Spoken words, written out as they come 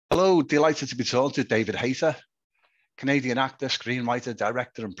Hello, delighted to be talking to David Hayter, Canadian actor, screenwriter,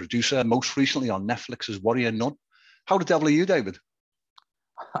 director, and producer, most recently on Netflix's Warrior Nun. How the devil are you, David?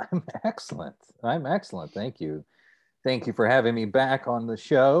 I'm excellent. I'm excellent. Thank you. Thank you for having me back on the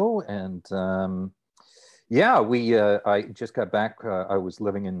show. And I just got back. I was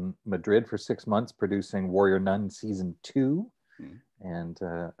living in Madrid for 6 months producing Warrior Nun season 2. And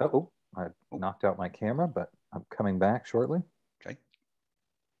I knocked out my camera, but I'm coming back shortly. Okay.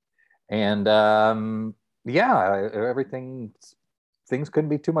 And things couldn't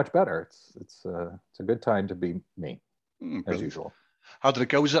be too much better. It's a good time to be me, as usual. How did it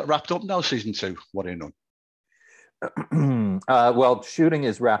go? Is that wrapped up now, season 2? Warrior Nun? Well, shooting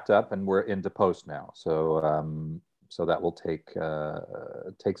is wrapped up and we're into post now. So that will take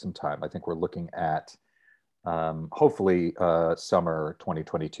some time. I think we're looking at hopefully summer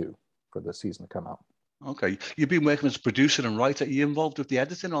 2022 for the season to come out. Okay. You've been working as a producer and writer. Are you involved with the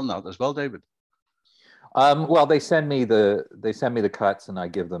editing on that as well, David? Well, they send me the cuts and I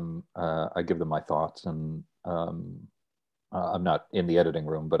give them my thoughts, and I'm not in the editing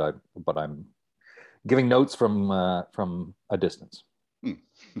room, but I'm giving notes from a distance. You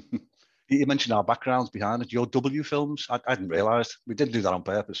mentioned our backgrounds behind it. Your W films. I hadn't realised we didn't do that on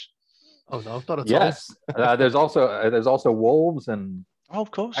purpose. Oh no, not at all. Yes, there's also Wolves and of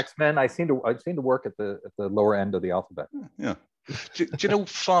course X-Men. I seem to work at the lower end of the alphabet. Yeah. Do you know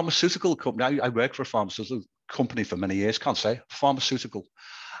pharmaceutical company? I worked for a pharmaceutical company for many years. Can't say pharmaceutical.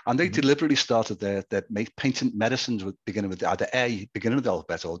 And they deliberately started their patent medicines with beginning with either A, beginning of the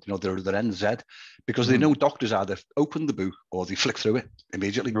alphabet, or their NZ, because they know doctors either open the book or they flick through it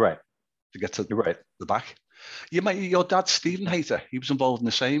immediately, right, to get to the back. Your dad, Stephen Hayter, he was involved in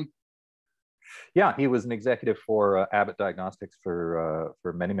the same. Yeah, he was an executive for Abbott Diagnostics for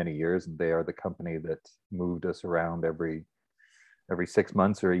many years, and they are the company that moved us around every 6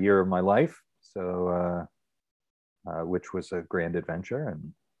 months or a year of my life. So, which was a grand adventure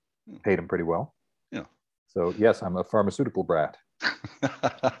and paid him pretty well. Yeah. So yes, I'm a pharmaceutical brat.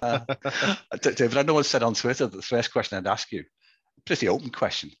 David, I know I said on Twitter that the first question I'd ask you, a pretty open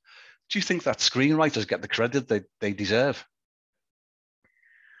question. Do you think that screenwriters get the credit they deserve?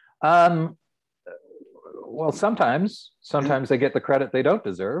 Well, sometimes they get the credit they don't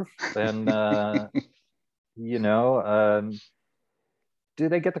deserve. And, do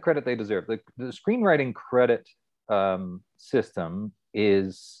they get the credit they deserve? The screenwriting credit system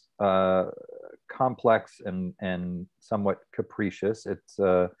is complex and somewhat capricious. It's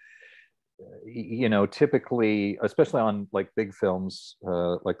typically, especially on like big films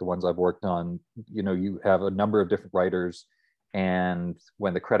like the ones I've worked on, you have a number of different writers, and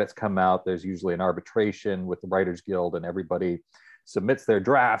when the credits come out, there's usually an arbitration with the Writers Guild, and everybody submits their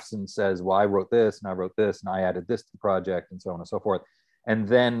drafts and says, well, I wrote this and I wrote this and I added this to the project, and so on and so forth. And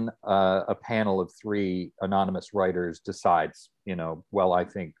then a panel of 3 anonymous writers decides, well, I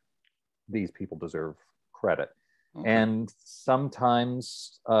think these people deserve credit. Okay. And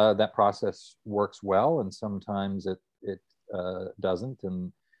sometimes that process works well, and sometimes it doesn't.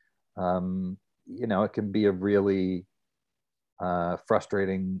 And, it can be a really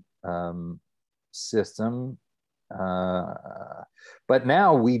frustrating system. But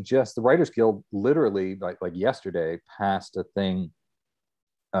now the Writers Guild literally, like yesterday, passed a thing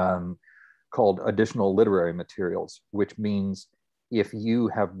called additional literary materials, which means if you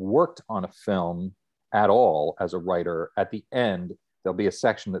have worked on a film at all as a writer, at the end, there'll be a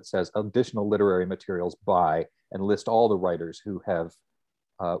section that says additional literary materials by, and list all the writers who have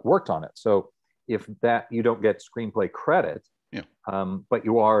worked on it. So if that, you don't get screenplay credit, but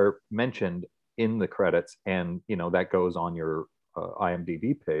you are mentioned in the credits, and that goes on your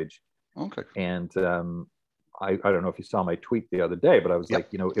IMDb page. Okay. And I don't know if you saw my tweet the other day, but I was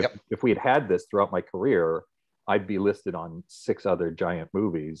like, if we had this throughout my career, I'd be listed on 6 other giant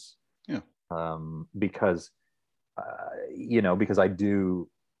movies. Yeah. Because I do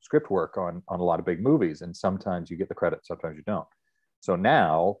script work on a lot of big movies, and sometimes you get the credit, sometimes you don't. So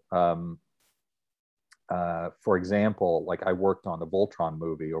now, for example, like I worked on the Voltron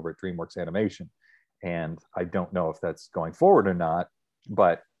movie over at DreamWorks Animation, and I don't know if that's going forward or not,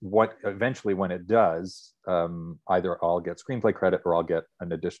 but eventually when it does, either I'll get screenplay credit or I'll get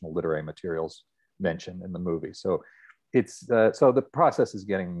an additional literary materials mention in the movie. So it's so the process is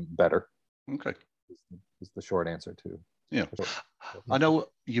getting better. Okay, is the short answer to. Yeah, I know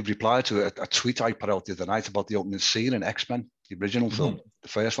you've replied to a tweet I put out the other night about the opening scene in X-Men, the original film, the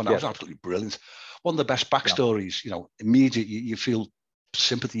first one. That was absolutely brilliant. One of the best backstories. Immediately you feel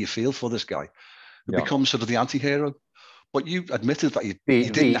sympathy, you feel for this guy who becomes sort of the anti-hero. But you admitted that you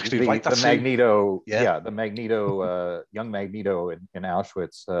didn't actually write that the scene. Magneto, the Magneto, young Magneto in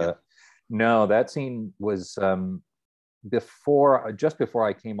Auschwitz. No, that scene was just before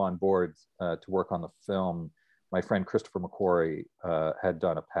I came on board to work on the film. My friend Christopher McQuarrie had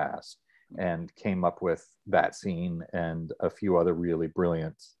done a pass and came up with that scene and a few other really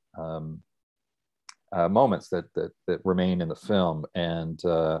brilliant moments that remain in the film. And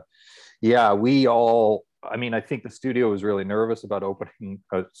we all, I mean, I think the studio was really nervous about opening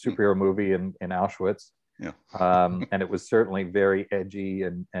a superhero movie in Auschwitz. Yeah. And it was certainly very edgy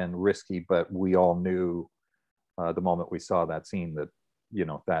and risky, but we all knew the moment we saw that scene that,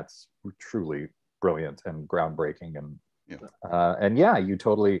 that's truly brilliant and groundbreaking. And you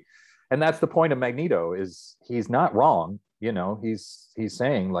totally, and that's the point of Magneto, is he's not wrong. He's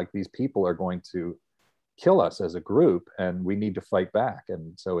saying, like, these people are going to kill us as a group and we need to fight back.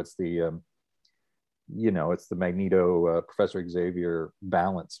 And so it's the it's the Magneto Professor Xavier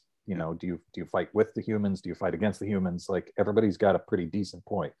balance. Do you fight with the humans? Do you fight against the humans? Like, everybody's got a pretty decent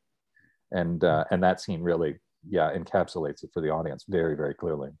point. And that scene really encapsulates it for the audience very, very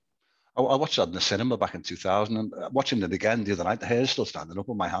clearly. I watched that in the cinema back in 2000, and watching it again the other night, the hair's still standing up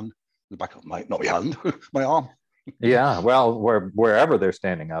on my hand, the back of not my hand, my arm. Yeah, well, wherever they're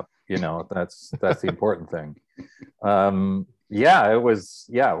standing up, that's the important thing. It was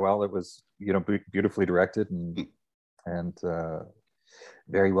beautifully directed and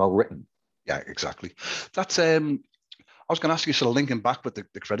very well written. Yeah, exactly. That's I was going to ask you, sort of linking back with the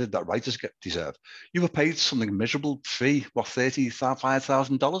credit that writers deserve. You were paid something miserable fee, what,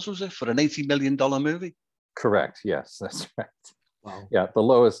 $35,000 was it, for an $80 million movie? Correct. Yes, that's right. Wow. Yeah, the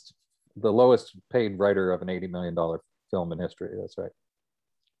lowest paid writer of an $80 million film in history. That's right.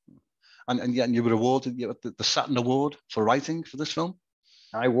 And you were awarded the Saturn Award for writing for this film?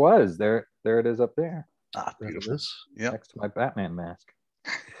 I was. There it is up there. Ah, beautiful. Yeah. Next to my Batman mask.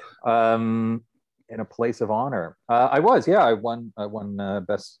 In a place of honor. I won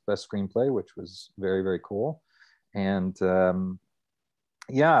best screenplay, which was very, very cool. And once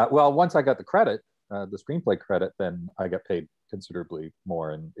I got the credit, the screenplay credit, then I got paid considerably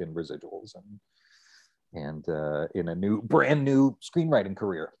more in residuals and in a brand new screenwriting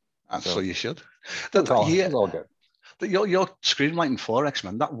career. And so you should. It was all good. Your screenwriting for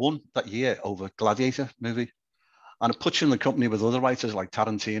X-Men, that won that year over Gladiator movie. And it puts you in the company with other writers like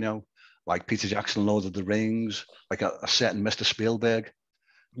Tarantino, like Peter Jackson, Lord of the Rings, like a certain Mr. Spielberg.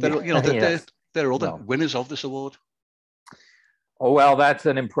 There are other winners of this award. Oh, well, that's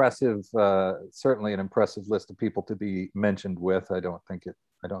an impressive, certainly an impressive list of people to be mentioned with. I don't think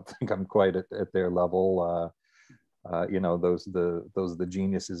I'm quite at their level. Those are the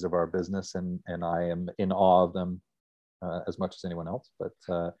geniuses of our business, and I am in awe of them as much as anyone else.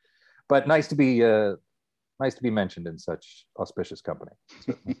 But nice to be mentioned in such auspicious company.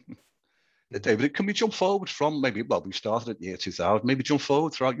 David, can we jump forward from we started at year 2000, maybe jump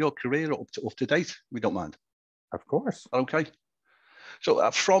forward throughout your career up to date? We don't mind. Of course. Okay.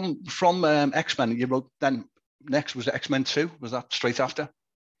 So from X-Men, you wrote, then next was X-Men2. Was that straight after?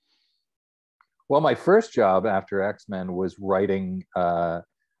 Well, my first job after X-Men was writing. I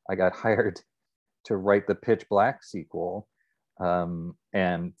got hired to write the Pitch Black sequel, and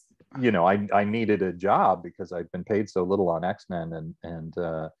I needed a job because I'd been paid so little on X-Men, and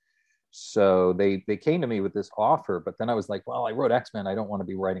so they came to me with this offer. But then I was like, well, I wrote X-Men. I don't want to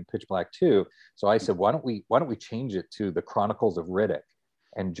be writing Pitch Black 2. So I said, why don't we change it to the Chronicles of Riddick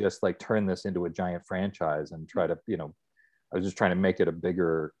and just like turn this into a giant franchise and try to, I was just trying to make it a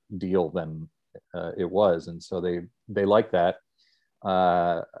bigger deal than it was. And so they liked that.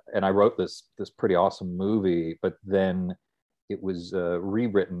 And I wrote this pretty awesome movie, but then it was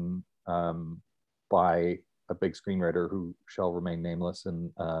rewritten by a big screenwriter who shall remain nameless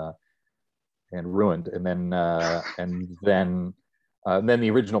and ruined. And then the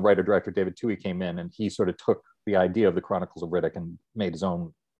original writer director David Toohey came in, and he sort of took the idea of the Chronicles of Riddick and made his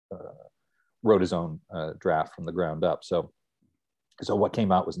own, wrote his own draft from the ground up. So what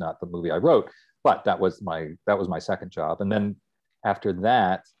came out was not the movie I wrote, but that was my second job. And then after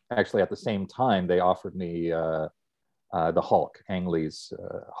that, actually at the same time, they offered me the Hulk, Ang Lee's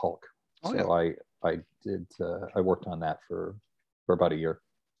Hulk. Oh, so yeah. I worked on that for about a year.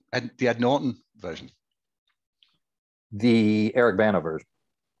 And the Ed Norton version? The Eric Bana version.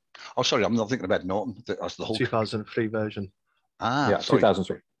 Oh, sorry, I'm not thinking about Norton. That's the Hulk. 2003 version. Yeah, sorry.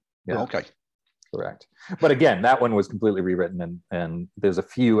 2003. Yeah. Oh, okay. Correct. But again, that one was completely rewritten, and there's a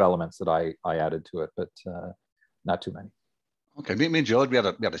few elements that I added to it, but not too many. Okay, me and George, we had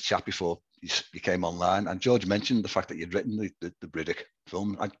a chat before you came online, and George mentioned the fact that you'd written the Riddick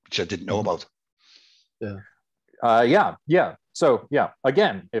film, which I didn't know about. Yeah. Yeah. So yeah,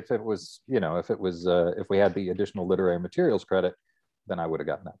 again, if it was, if we had the additional literary materials credit, then I would have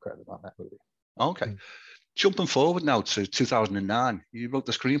gotten that credit on that movie. Okay. Jumping forward now to 2009, you wrote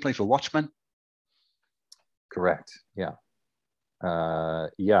the screenplay for Watchmen. Correct. Yeah.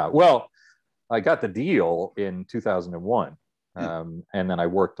 Yeah. Well, I got the deal in 2001. And then I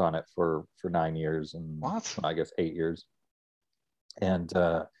worked on it for 9 years and I guess 8 years. And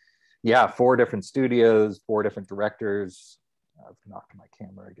yeah, 4 different studios, 4 different directors. I've knocked my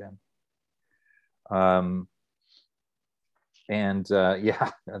camera again. And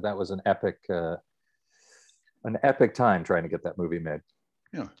yeah, that was an epic time trying to get that movie made.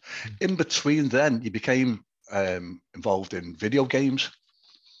 Yeah. In between then, you became involved in video games.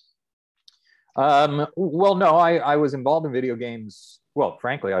 Well, no, I was involved in video games. Well,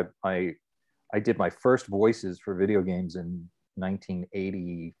 frankly, I did my first voices for video games in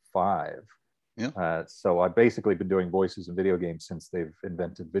 1985. Yeah. So I've basically been doing voices in video games since they've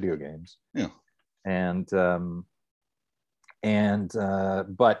invented video games. Yeah. And but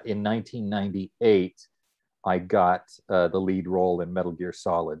in 1998, I got the lead role in Metal Gear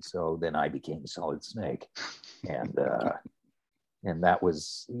Solid. So then I became Solid Snake, and that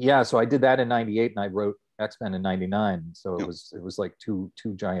was, yeah. So I did that in 98, and I wrote X-Men in 99. So it was like two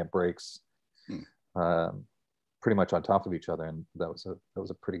giant breaks, pretty much on top of each other, and that was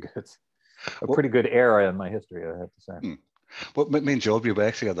a pretty good era in my history, I have to say. Well, me and George, we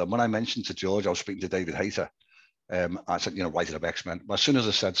worked together. When I mentioned to George I was speaking to David Hayter, I said, writing of X-Men. Well, as soon as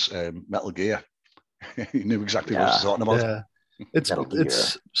I said Metal Gear, he knew exactly what I was talking about. Yeah. It's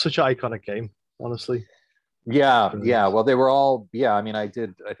such an iconic game, honestly. Yeah. Well, they were all, I mean, I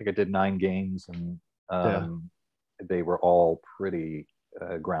think I did 9 games, and they were all pretty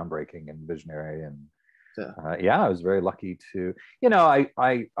groundbreaking and visionary. And I was very lucky to,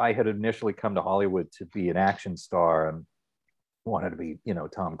 I had initially come to Hollywood to be an action star and wanted to be,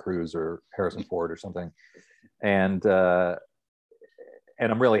 Tom Cruise or Harrison Ford or something. And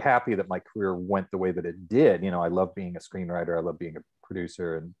I'm really happy that my career went the way that it did. I love being a screenwriter. I love being a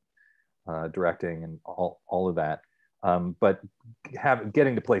producer and directing and all of that. But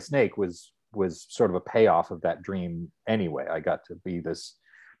getting to play Snake was sort of a payoff of that dream anyway. I got to be this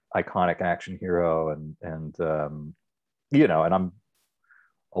iconic action hero, and I'm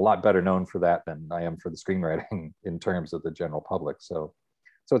a lot better known for that than I am for the screenwriting in terms of the general public. So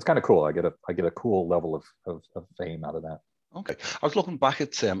it's kind of cool. I get a cool level of fame out of that. Okay, I was looking back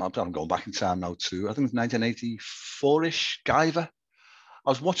at I'm going back in time now to, I think it's 1984-ish, Guyver. I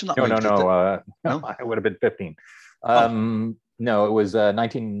was watching that. No, I would have been 15. No, it was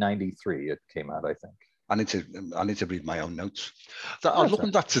 1993. It came out, I think. I need to read my own notes. I was looking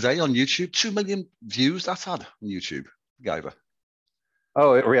at that today on YouTube. 2 million views that's had on YouTube, Guyver.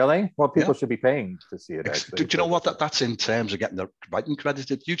 Oh, really? Well, people should be paying to see it. Actually, do you know what that's in terms of getting the writing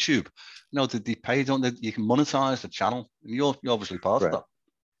credit at YouTube? They pay, don't they? You can monetize the channel, and you're obviously part of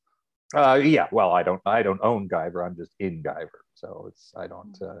that. Yeah. Well, I don't own Guyver. I'm just in Guyver, so I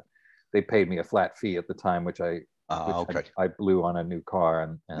don't. They paid me a flat fee at the time, which I blew on a new car,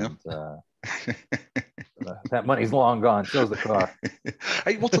 and that money's long gone. So's the car.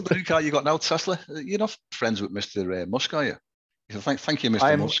 Hey, what's the new car you got now, Tesla? You're not friends with Mr. Musk, are you? Thank you,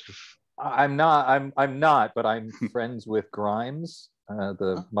 Mr. Musk. I'm not, but I'm friends with Grimes,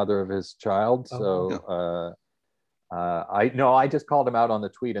 the mother of his child. So I just called him out on the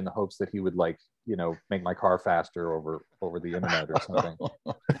tweet in the hopes that he would make my car faster over the internet or something.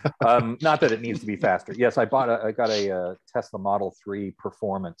 Not that it needs to be faster. Yes, I got a Tesla Model 3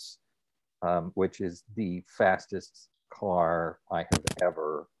 Performance, which is the fastest car I have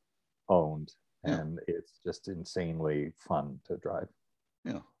ever owned. And it's just insanely fun to drive.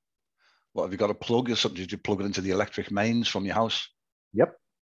 Yeah. What, have you got a plug or something? Did you plug it into the electric mains from your house? Yep.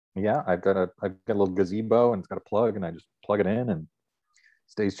 Yeah, I've got a little gazebo, and it's got a plug, and I just plug it in, and it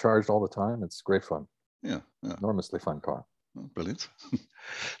stays charged all the time. It's great fun. Yeah. Enormously fun car. Oh, brilliant.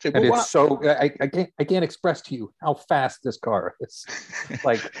 And it's so I can't express to you how fast this car is.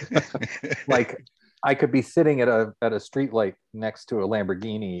 like I could be sitting at a street light next to a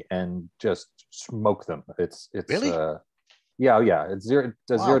Lamborghini and just smoke them. It's really? It's 0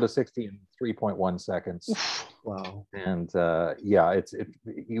 to 60 in 3.1 seconds. Oof. Wow. And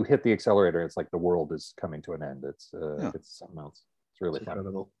you hit the accelerator, it's like the world is coming to an end. It's something else. It's really fun.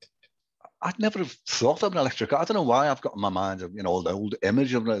 Incredible. I'd never have thought of an electric car. I don't know why I've got in my mind, the old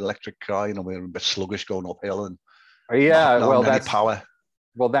image of an electric car, we're a bit sluggish going uphill and that's power.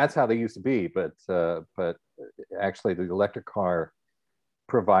 Well, that's how they used to be, but actually the electric car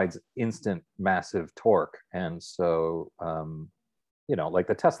provides instant massive torque. And so, like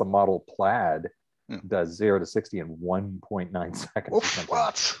the Tesla Model Plaid does 0 to 60 in 1.9 seconds. Oof,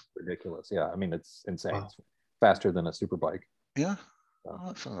 what? Ridiculous. Yeah, I mean, it's insane. Wow. It's faster than a super bike. Yeah. Oh,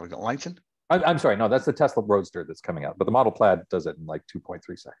 that sounds like lighting. I'm sorry, no, that's the Tesla Roadster that's coming out, but the Model Plaid does it in like 2.3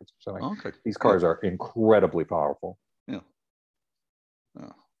 seconds. So Okay. these cars are incredibly powerful. Yeah.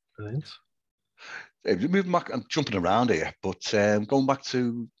 Oh. Brilliant. Moving back, I'm jumping around here, but going back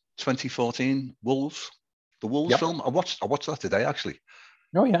to 2014, Wolves, the Wolves film. I watched that today actually.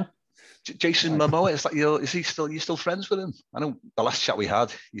 Oh yeah. Jason Momoa, is that you still friends with him? I know the last chat we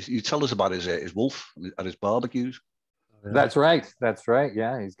had, you told us about his wolf at his barbecues. That's right.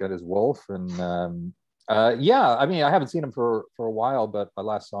 Yeah, he's got his wolf, and yeah. I mean, I haven't seen him for a while, but I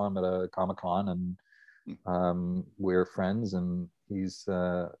last saw him at a Comic-Con, and we're friends, and he's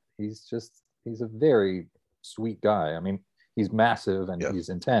a very sweet guy. I mean, he's massive and he's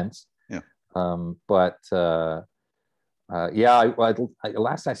intense. Yeah. But yeah,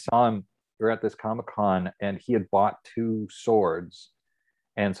 last I saw him, we were at this Comic-Con, and he had bought 2 swords.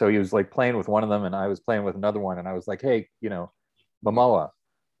 And so he was like playing with one of them, and I was playing with another one. And I was like, hey, Momoa,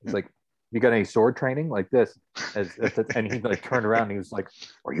 he's like, you got any sword training like this? And he like turned around and he was like,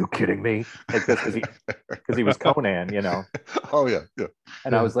 are you kidding me? Like this, because he was Conan, Oh, yeah. Yeah.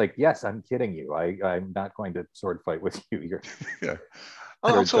 And I was like, yes, I'm kidding you. I'm not going to sword fight with you. You're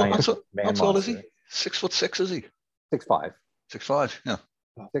Oh, how tall is he? 6'6", is he? 6'5". 6'5", yeah.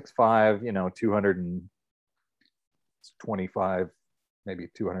 6'5", 225, maybe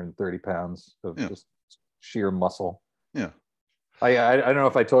 230 pounds of just sheer muscle. Yeah. I don't know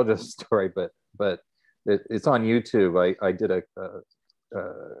if I told you this story, but it's on YouTube. I did a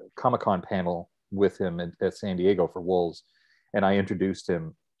Comic-Con panel with him at San Diego for Wolves, and I introduced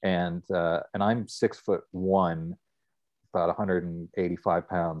him, and I'm 6'1", about 185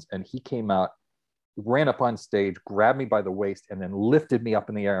 pounds, and he came out, ran up on stage, grabbed me by the waist, and then lifted me up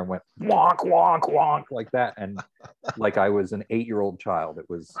in the air and went wonk wonk wonk like that, and like I was an 8-year-old child. It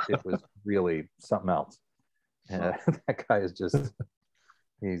was really something else. And that guy is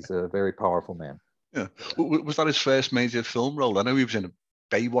he's a very powerful man. Yeah. Was that his first major film role? I know he was in a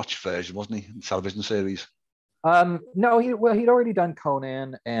Baywatch version, wasn't he, in the television series? No, he'd already done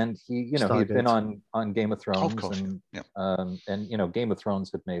Conan, and he'd been on Game of Thrones, of course, and Game of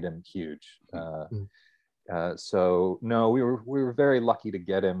Thrones had made him huge. So no, we were very lucky to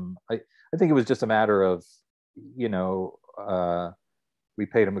get him. I think it was just a matter of, we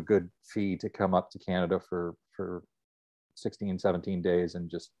paid him a good fee to come up to Canada for 16, 17 days and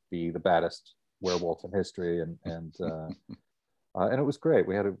just be the baddest werewolf in history, and it was great.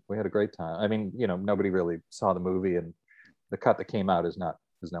 We had a great time. I mean, nobody really saw the movie, and the cut that came out is not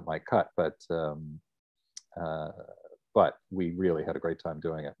my cut, but we really had a great time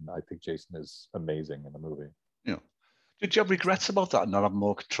doing it. And I think Jason is amazing in the movie. Yeah. Did you have regrets about that, not having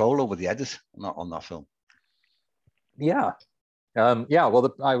more control over the edit on that film? Yeah. Yeah.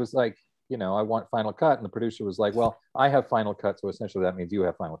 Well, I was like, I want Final Cut, and the producer was like, well, I have Final Cut, so essentially that means you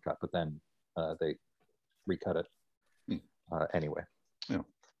have Final Cut. But then they recut it. Anyway. Yeah.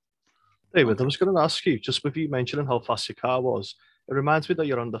 David, I was going to ask you, just with you mentioning how fast your car was, it reminds me that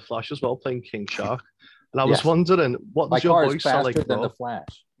you're on The Flash as well, playing King Shark. And I was wondering, what does your voice sound like? Than The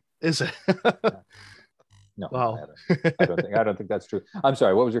Flash. Is it? No. Wow. I don't think that's true. I'm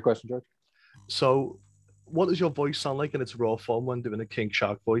sorry. What was your question, George? So, what does your voice sound like in its raw form when doing a King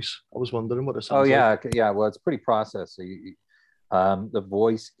Shark voice? I was wondering what it sounds like. Yeah. Well, it's pretty processed. So the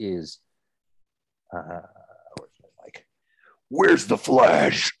voice is. Where's the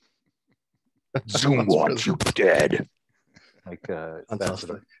Flash? Zoom wants you dead. Like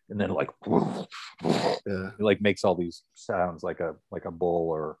fantastic. And then like it like makes all these sounds like a bull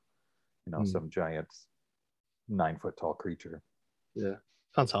or some giant 9-foot-tall creature. Yeah,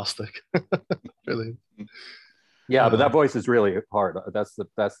 fantastic. Brilliant. Yeah, but that voice is really hard. That's the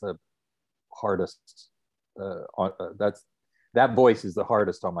hardest. That voice is the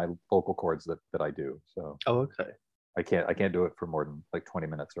hardest on my vocal cords that I do. So. Oh, okay. I can't do it for more than like 20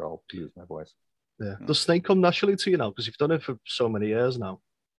 minutes or I'll lose my voice. Yeah. Does Snake come naturally to you now? Because you've done it for so many years now.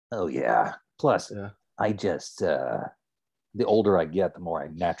 Oh yeah. Plus, I just the older I get, the more I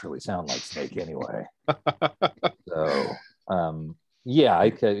naturally sound like Snake anyway. So I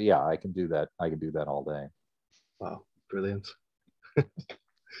can do that. I can do that all day. Wow, brilliant.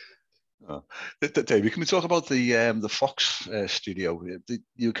 David, can we talk about the Fox studio?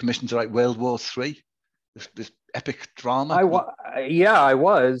 You commissioned to write World War III. This epic drama. I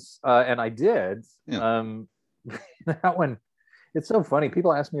was, and I did. Yeah. That one, it's so funny.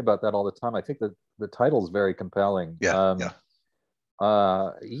 People ask me about that all the time. I think that the title is very compelling. Yeah.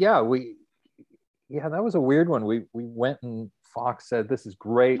 We, yeah, that was a weird one. We went and Fox said, this is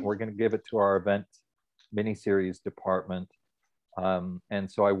great. We're going to give it to our event miniseries department. And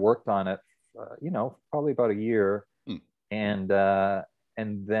so I worked on it, probably about a year. And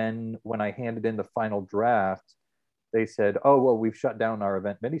then when I handed in the final draft, they said, oh, well, we've shut down our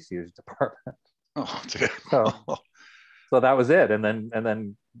event miniseries department. Oh, dear. So that was it. And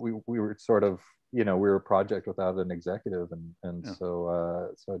then we were sort of, we were a project without an executive. And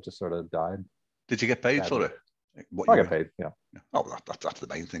so it just sort of died. Did you get paid for it? I got paid, yeah. Oh, that's the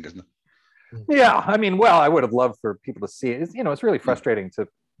main thing, isn't it? Yeah, I mean, well, I would have loved for people to see it. It's really frustrating to,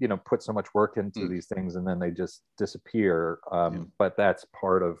 put so much work into these things and then they just disappear. But that's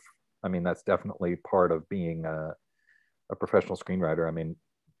that's definitely part of being a professional screenwriter. I mean,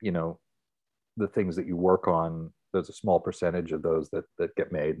 the things that you work on, there's a small percentage of those that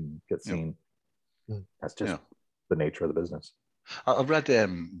get made and get seen. That's just the nature of the business. I've read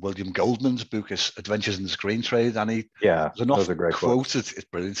William Goldman's book, Adventures in the Screen Trade, and those are great quotes. It's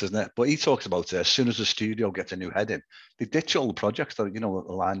brilliant, isn't it? But he talks about as soon as the studio gets a new head in, they ditch all the projects that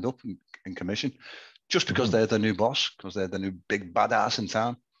are lined up in commission, just because they're the new boss, because they're the new big badass in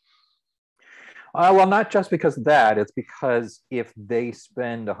town. Well, not just because of that. It's because if they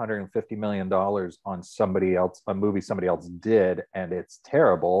spend $150 million on somebody else, a movie somebody else did, and it's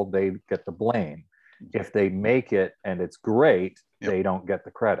terrible, they get the blame. If they make it and it's great, they don't get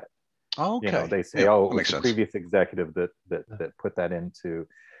the credit. Okay. They say, it was the previous executive that put that into.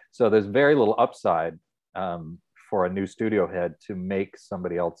 So there's very little upside for a new studio head to make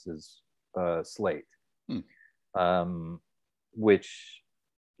somebody else's slate, which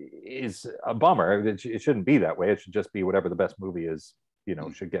is a bummer. It shouldn't be that way. It should just be whatever the best movie is,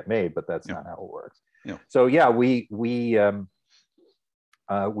 should get made, but that's not how it works. So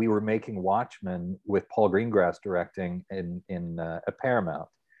we were making Watchmen with Paul Greengrass directing at Paramount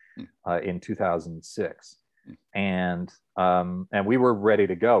in 2006, and we were ready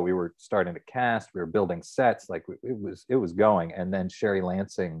to go. We were starting to cast. We were building sets. Like it was going. And then Sherry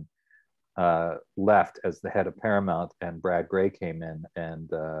Lansing left as the head of Paramount, and Brad Gray came in, and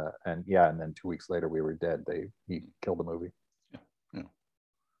then 2 weeks later we were dead. He killed the movie.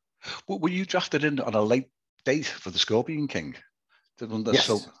 Well, were you drafted in on a late date for the Scorpion King? Yes.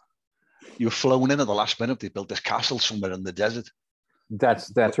 So you were flown in at the last minute. They built this castle somewhere in the desert.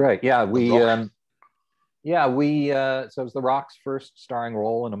 That's right. Yeah, so it was The Rock's first starring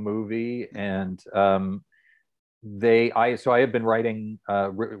role in a movie, and I had been writing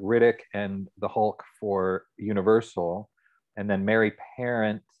Riddick and the Hulk for Universal, and then Mary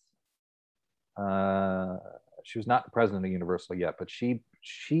Parent, she was not the president of Universal yet, but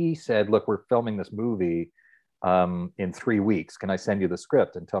she said, look, we're filming this movie in 3 weeks. Can I send you the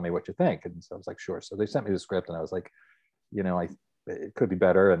script and tell me what you think? And so I was like, sure. So they sent me the script, and I was like, it could be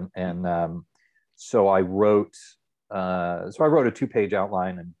better. And so I wrote a 2-page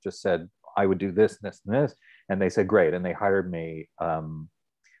outline and just said I would do this, this, and this. And they said, great. And they hired me.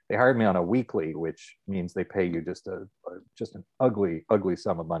 They hired me on a weekly, which means they pay you just an ugly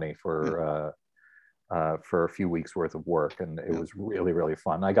sum of money for a few weeks worth of work, and it was really, really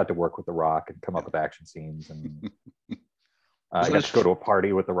fun. I got to work with The Rock and come up with action scenes, and I got to go to a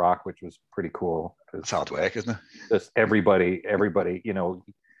party with The Rock, which was pretty cool. It's hard work, isn't it? Just everybody. I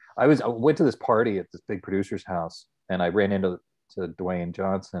went to this party at this big producer's house, and I ran into Dwayne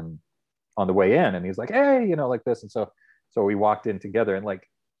Johnson on the way in, and he's like, hey, like this. And so we walked in together, and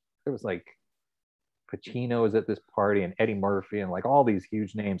it was like Pacino was at this party, and Eddie Murphy, and all these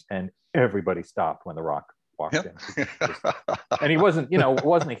huge names, and everybody stopped when The Rock walked in. And he wasn't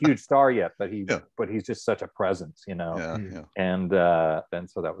a huge star yet, but he's just such a presence, And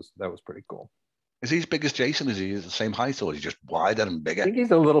so that was pretty cool. Is he as big as Jason? Is he the same height, or is he just wider and bigger? I think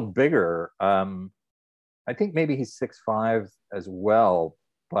he's a little bigger. I think maybe he's 6'5" as well,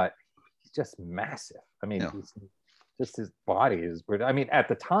 but he's just massive. I mean, just his body is weird. I mean, at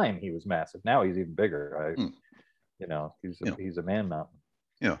the time he was massive. Now he's even bigger. He's a man mountain.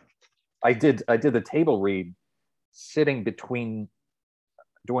 Yeah. I did the table read sitting between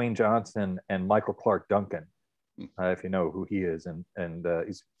Dwayne Johnson and Michael Clark Duncan, if you know who he is, and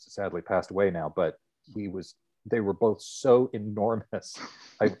he's sadly passed away now, but they were both so enormous.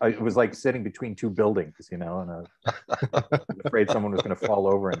 I was like sitting between two buildings, and I was afraid someone was going to fall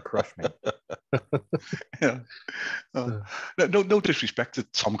over and crush me. Yeah. No disrespect to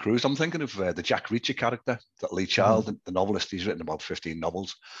Tom Cruise. I'm thinking of the Jack Reacher character, that Lee Child, the novelist. He's written about 15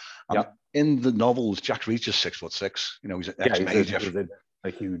 novels. And in the novels, Jack Reacher's 6'6". He's an ex-major. He's a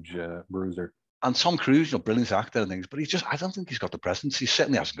huge bruiser. And Tom Cruise, brilliant actor and things, but I don't think he's got the presence. He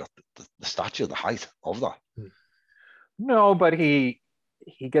certainly hasn't got the stature, the height of that. No, but he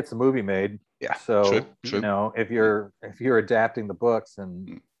he gets a movie made. Yeah. So true. you know, if you're adapting the books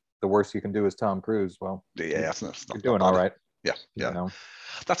and the worst you can do is Tom Cruise, well, yeah, you're doing all right. Yeah. You know?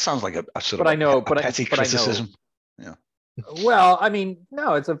 That sounds like a sort but of a petty criticism. Yeah. Well, I mean,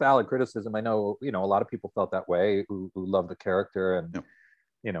 no, it's a valid criticism. I know, you know, a lot of people felt that way who love the character, and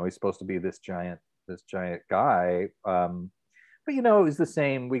you know, he's supposed to be this giant guy. But you know, it's the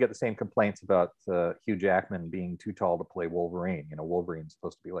same. We get the same complaints about Hugh Jackman being too tall to play Wolverine. You know, Wolverine's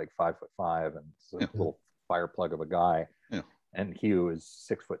supposed to be like 5'5" and it's a little fire plug of a guy, and Hugh is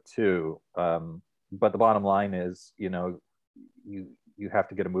 6'2". But the bottom line is, you know, you have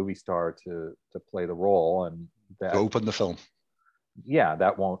to get a movie star to play the role, and that, to open the film. Yeah,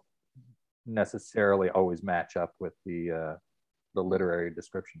 that won't necessarily always match up with the literary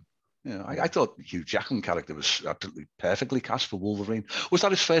description. Yeah, I thought Hugh Jackman character was absolutely perfectly cast for Wolverine. Was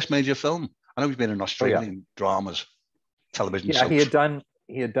that his first major film? I know he's been in Australian dramas, television. Yeah, soaps.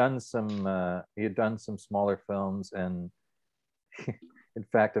 he had done some smaller films, and in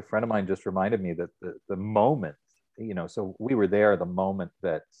fact, a friend of mine just reminded me that the moment, you know, so we were there the moment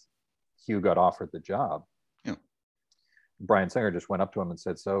that Hugh got offered the job. Yeah. Bryan Singer just went up to him and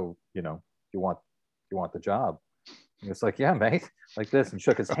said, "So, you know, you want the job?" He was like, "Yeah, mate," like this, and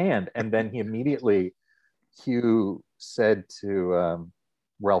shook his hand. And then Hugh said to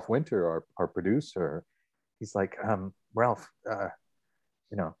Ralph Winter, our producer, he's like, "Ralph,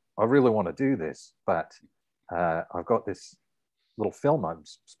 you know, I really want to do this, but I've got this little film I'm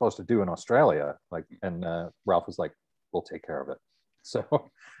supposed to do in Australia." Like, and Ralph was like, "We'll take care of it." So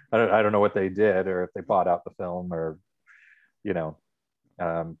I don't know what they did, or if they bought out the film, or, you know,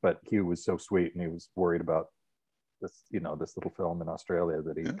 but Hugh was so sweet, and he was worried about this, you know, this little film in Australia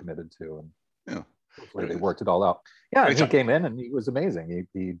that he committed to, and hopefully they worked it all out. Yeah, and he came in and he was amazing.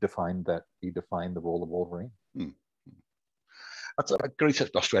 He defined the role of Wolverine. That's a great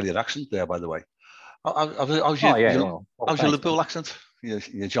Australian accent there, by the way. How's your Liverpool accent?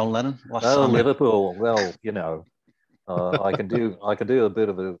 Your John Lennon? Liverpool. Well, you know, I can do a bit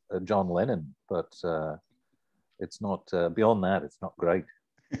of a John Lennon, but it's not beyond that. It's not great.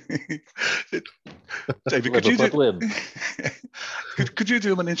 David, could you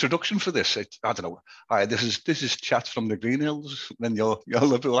do an introduction for this? I don't know. Hi, this is Chat from the Green Hills, and your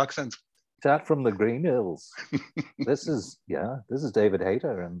Liverpool accent. Chat from the Green Hills. This is David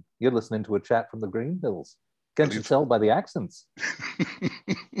Hayter, and you're listening to a chat from the Green Hills. Can't you tell by the accents?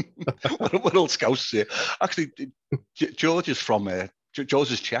 What old Scouts say? Actually, George is from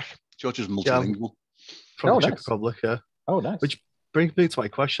George is Czech. George is multilingual. From the Czech Republic, yeah. Oh, nice. Which brings me to my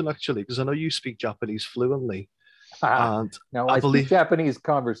question, actually, because I know you speak Japanese fluently. And now I speak Japanese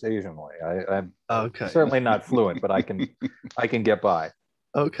conversationally. I'm certainly not fluent, but I can get by.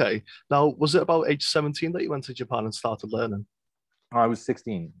 Okay. Now, was it about age 17 that you went to Japan and started learning? I was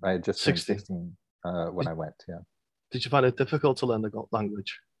 16. I had just turned 16 when I went, yeah. Did you find it difficult to learn the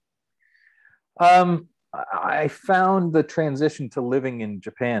language? I found the transition to living in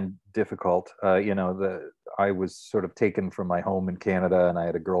Japan difficult. You know, I was sort of taken from my home in Canada, and I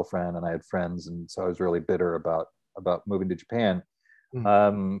had a girlfriend and I had friends, and so I was really bitter about moving to Japan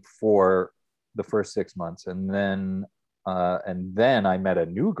for the first 6 months, and then I met a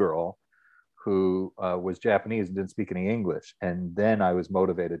new girl who was Japanese and didn't speak any English, and then I was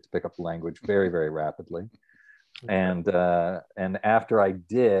motivated to pick up the language very, very rapidly. And after I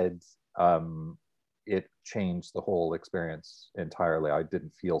did, it changed the whole experience entirely. I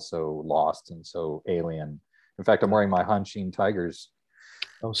didn't feel so lost and so alien. In fact, I'm wearing my Hanshin Tigers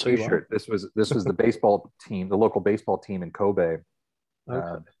t-shirt. This was the baseball team, the local baseball team in Kobe,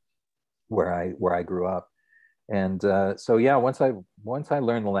 where I grew up. And so yeah, once I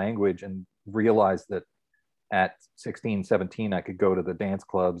learned the language and realized that at 16, 17, I could go to the dance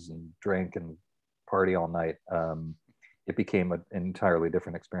clubs and drink and party all night, it became an entirely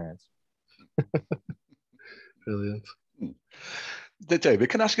different experience. Brilliant. David,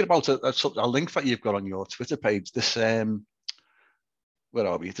 can I ask you about a link that you've got on your Twitter page? This where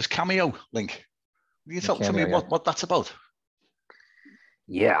are we? This Cameo link. Can you tell me what that's about?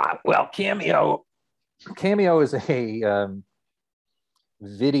 Yeah, well, Cameo is a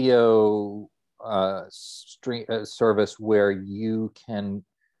video service where you can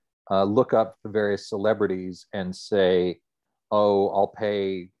look up the various celebrities and say, "Oh, I'll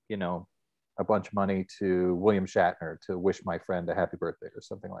pay, you know, a bunch of money to William Shatner to wish my friend a happy birthday," or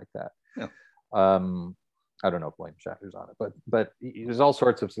something like that. Yeah. I don't know if William Shatner's on it, but there's all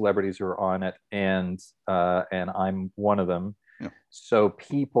sorts of celebrities who are on it, and I'm one of them. Yeah. So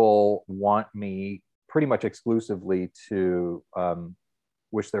people want me pretty much exclusively to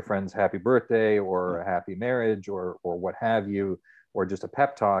wish their friends happy birthday or a happy marriage or what have you, or just a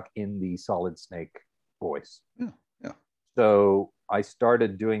pep talk in the Solid Snake voice. Yeah, yeah. So I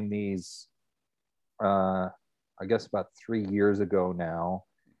started doing these, I guess about 3 years ago now,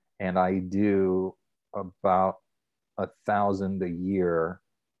 and I do about 1,000 a year,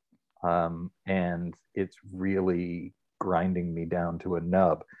 and it's really grinding me down to a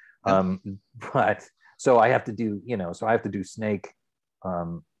nub. But so I have to do, so I have to do Snake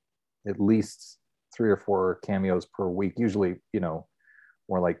at least 3 or 4 cameos per week, usually,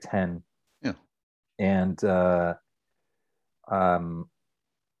 more like 10. Yeah. And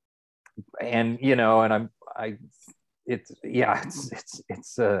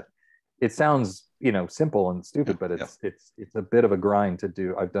it sounds, simple and stupid, but it's a bit of a grind to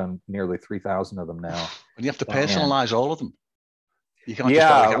do. I've done nearly 3,000 of them now. And you have to personalize all of them. You can't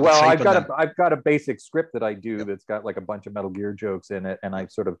I've got a basic script that I do that's got like a bunch of Metal Gear jokes in it, and I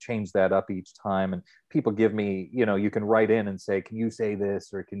sort of change that up each time. And people give me, you can write in and say, can you say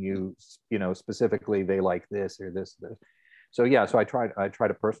this, or can you, specifically they like this or this. So so I try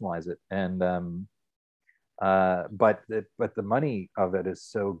to personalize it, and but the money of it is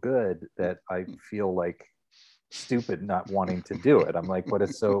so good that I feel like stupid not wanting to do it. I'm like, but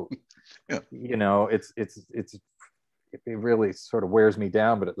it's so, it really sort of wears me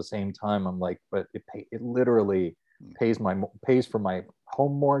down, but at the same time, I'm like, but it literally pays for my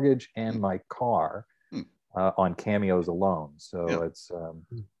home mortgage and my car on cameos alone. So it's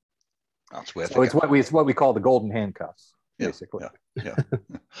that's worth so it's what we call the golden handcuffs, basically. Yeah.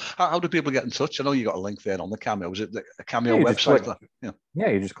 How do people get in touch? I know you got a link there on the Cameo. Is it a Cameo website?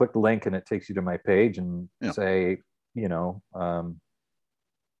 You just click the link and it takes you to my page and say, I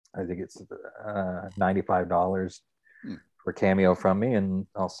think it's $95 for Cameo from me, and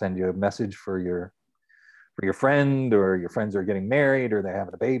I'll send you a message for your friend, or your friends are getting married, or they're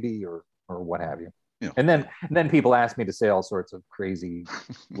having a baby, or what have you. Yeah. And then people ask me to say all sorts of crazy,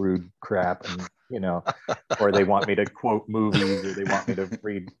 rude crap, and or they want me to quote movies, or they want me to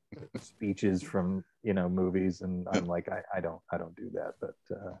read speeches from movies, and I'm like, I don't do that. But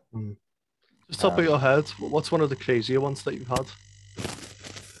just top of your head, what's one of the crazier ones that you've had?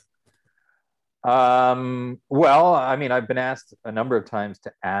 Well, I mean, I've been asked a number of times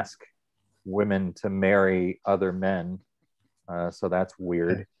to ask women to marry other men, so that's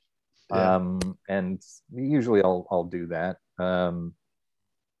weird. And usually I'll do that.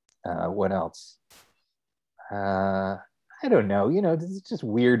 What else? I don't know. It's just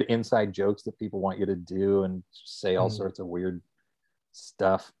weird inside jokes that people want you to do, and say all sorts of weird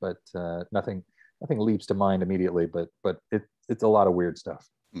stuff. But nothing leaps to mind immediately. But it's a lot of weird stuff.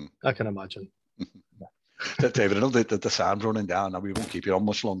 I can imagine. David, I know the sound's running down, and we won't keep you on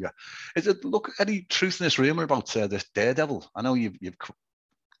much longer. Is it any truth in this rumor about this Daredevil? I know you've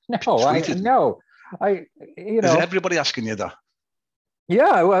No, Is everybody asking you that?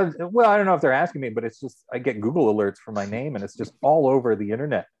 Yeah, well, I don't know if they're asking me, but it's just I get Google alerts for my name, and it's just all over the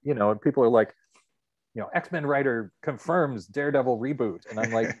internet. And people are like, X-Men writer confirms Daredevil reboot, and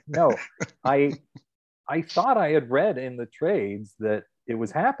I'm like, no, I thought I had read in the trades that it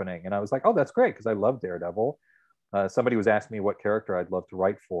was happening, and I was like, oh, that's great, because I love Daredevil. Somebody was asking me what character I'd love to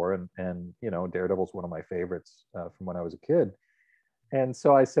write for, and Daredevil's one of my favorites from when I was a kid. And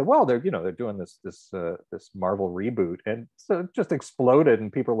so I said, well, they're doing this Marvel reboot, and so it just exploded,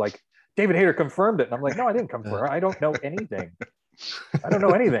 and people are like, David Hayter confirmed it, and I'm like, no, I didn't confirm. I don't know anything.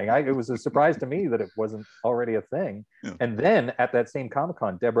 It was a surprise to me that it wasn't already a thing. Yeah. And then at that same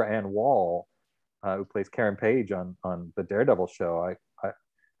Comic-Con, Deborah Ann Wall, who plays Karen Page on the Daredevil show,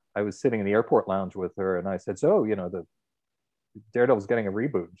 I was sitting in the airport lounge with her, and I said, so the Daredevil's getting a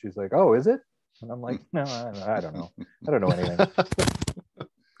reboot. And she's like, oh, is it? And I'm like, no, I don't know. I don't know anything.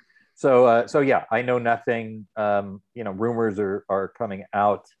 So yeah, I know nothing. Rumors are coming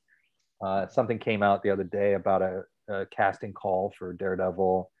out. Something came out the other day about a casting call for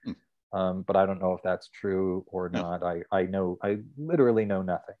Daredevil, but I don't know if that's true or not. I literally know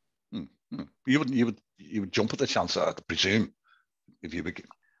nothing. You would jump at the chance, I presume, if you begin.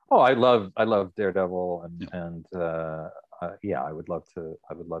 Oh, I love Daredevil, and I would love to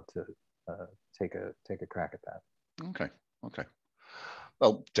take a crack at that. Okay.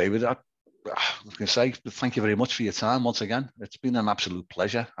 Well, David, I was going to say thank you very much for your time once again. It's been an absolute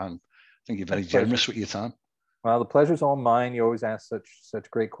pleasure, and I think you're very generous with your time. Well, the pleasure's all mine. You always ask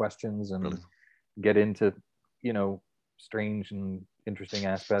such great questions and get into strange and interesting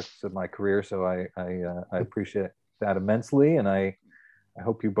aspects of my career. So I appreciate that immensely, and I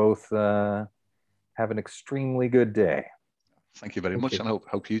hope you both have an extremely good day. Thank you very much, and I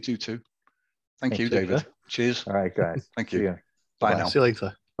hope you do too. Thank you, David. Cheers. All right, guys. Thank you. See you. Bye now. See you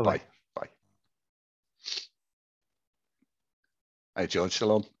later. Bye-bye. Bye. Hey, George,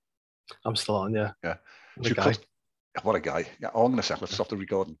 still on? I'm still on, yeah. Yeah. What a guy. What a guy. Yeah, oh, I'm going to say, let's stop the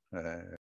recording.